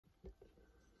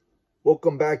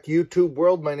Welcome back, YouTube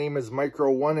world. My name is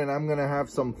Micro1 and I'm going to have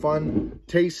some fun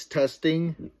taste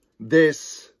testing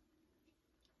this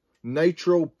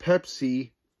Nitro Pepsi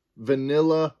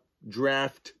Vanilla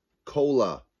Draft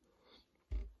Cola.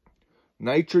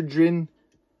 Nitrogen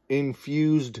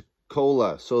infused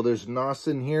cola. So there's NOS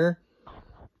in here.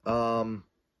 I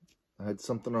had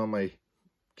something on my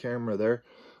camera there.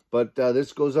 But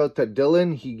this goes out to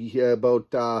Dylan. He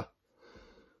about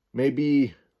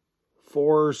maybe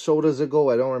 4 sodas ago,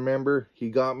 I don't remember,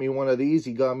 he got me one of these.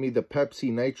 He got me the Pepsi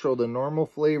Nitro, the normal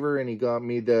flavor, and he got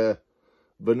me the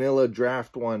vanilla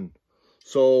draft one.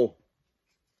 So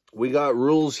we got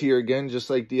rules here again, just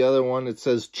like the other one. It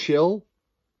says chill.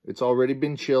 It's already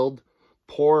been chilled.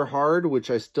 Pour hard,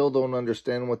 which I still don't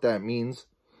understand what that means.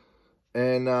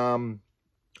 And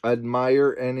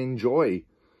admire and enjoy.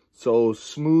 So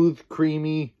smooth,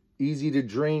 creamy, easy to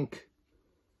drink.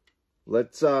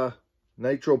 Let's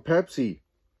Nitro Pepsi.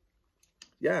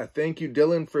 Yeah, thank you,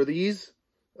 Dylan, for these.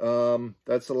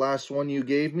 That's the last one you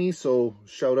gave me, so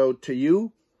shout out to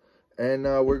you. And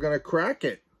we're gonna crack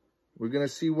it. We're gonna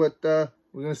see what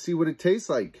it tastes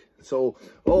like. So,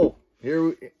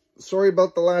 sorry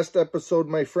about the last episode,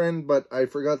 my friend, but I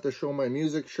forgot to show my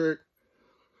music shirt.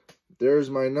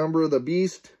 There's my Number of the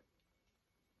Beast,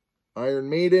 Iron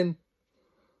Maiden.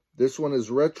 This one is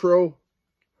retro.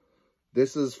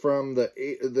 This is from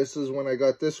this is when I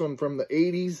got this one from the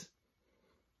 80s.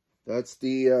 That's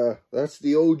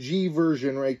the OG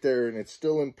version right there, and it's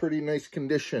still in pretty nice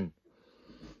condition.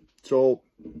 So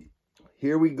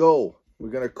here we go. We're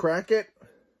gonna crack it.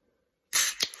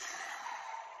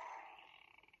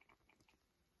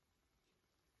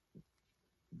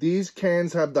 These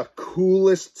cans have the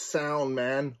coolest sound,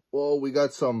 man. Oh, we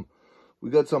got some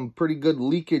pretty good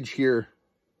leakage here.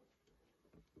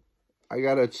 I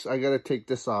gotta take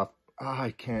this off.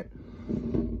 I can't.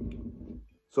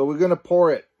 So we're gonna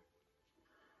pour it.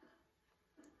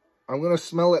 I'm gonna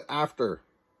smell it after.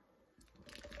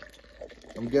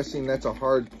 I'm guessing that's a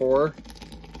hard pour.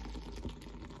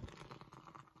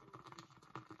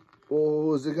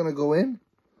 Oh, is it gonna go in?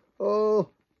 Oh,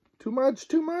 too much,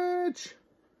 too much.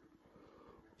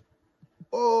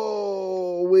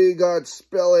 Oh, we got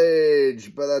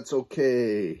spillage, but that's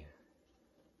okay.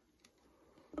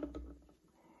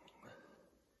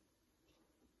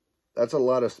 That's a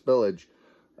lot of spillage.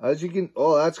 As you can,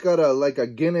 oh, that's got like a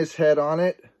Guinness head on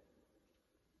it.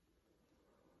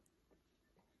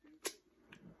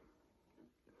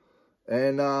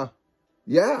 And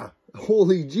yeah,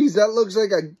 holy jeez, that looks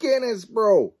like a Guinness,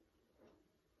 bro.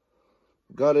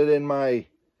 Got it in my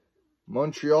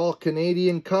Montreal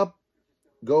Canadian cup.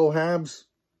 Go Habs.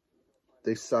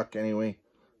 They suck anyway,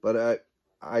 but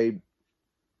I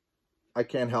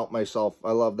can't help myself.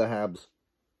 I love the Habs.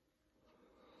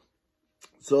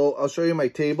 So I'll show you my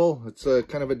table. It's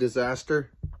kind of a disaster.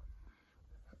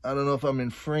 I don't know if I'm in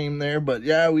frame there, but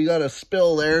yeah, we got a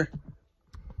spill there.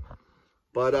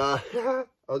 But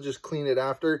I'll just clean it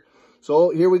after.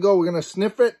 So here we go. We're gonna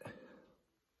sniff it.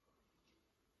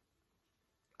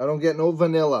 I don't get no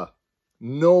vanilla.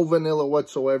 No vanilla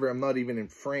whatsoever. I'm not even in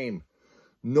frame.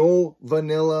 No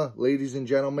vanilla, ladies and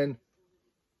gentlemen.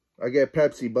 I get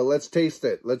Pepsi, but let's taste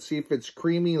it. Let's see if it's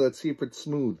creamy. Let's see if it's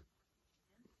smooth.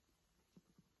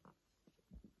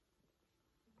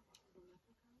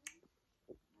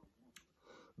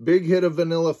 Big hit of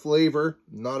vanilla flavor,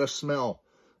 not a smell.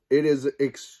 It is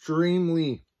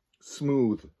extremely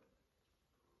smooth.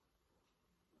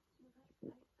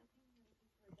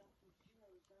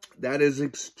 That is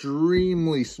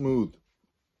extremely smooth.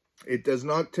 It does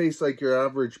not taste like your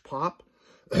average pop.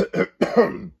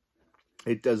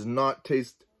 It does not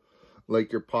taste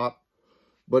like your pop,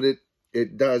 but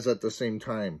it does at the same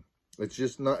time. It's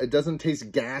just not, it doesn't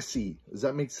taste gassy. Does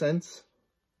that make sense?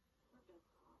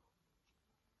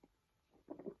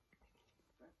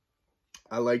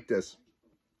 I like this.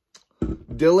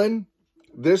 Dylan,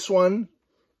 this one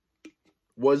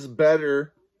was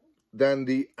better than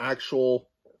the actual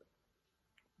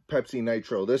Pepsi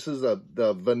Nitro. This is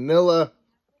the vanilla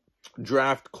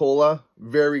draft cola.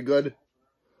 Very good.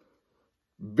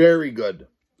 Very good.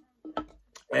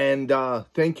 And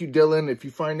thank you, Dylan. If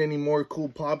you find any more cool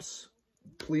pops,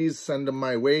 please send them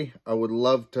my way. I would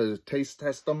love to taste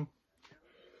test them.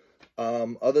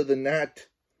 Other than that,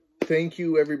 thank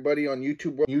you, everybody on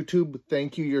YouTube.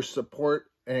 Thank you, your support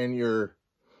and your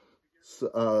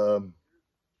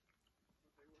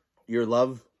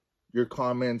love, your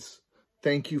comments.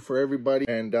 Thank you for everybody.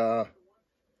 And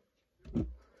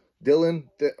Dylan,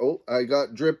 oh, I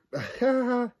got drip.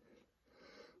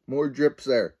 More drips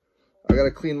there. I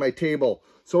gotta clean my table.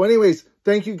 So anyways,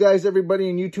 Thank you guys, everybody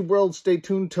in YouTube world. Stay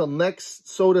tuned till next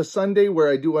Soda Sunday where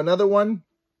I do another one.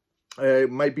 It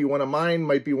might be one of mine,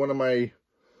 might be one of my,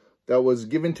 that was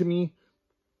given to me.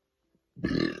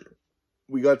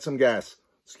 We got some gas.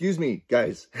 Excuse me,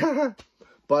 guys.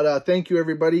 But thank you,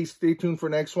 everybody. Stay tuned for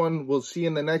next one. We'll see you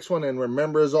in the next one. And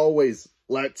remember, as always,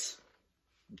 let's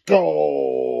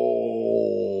go.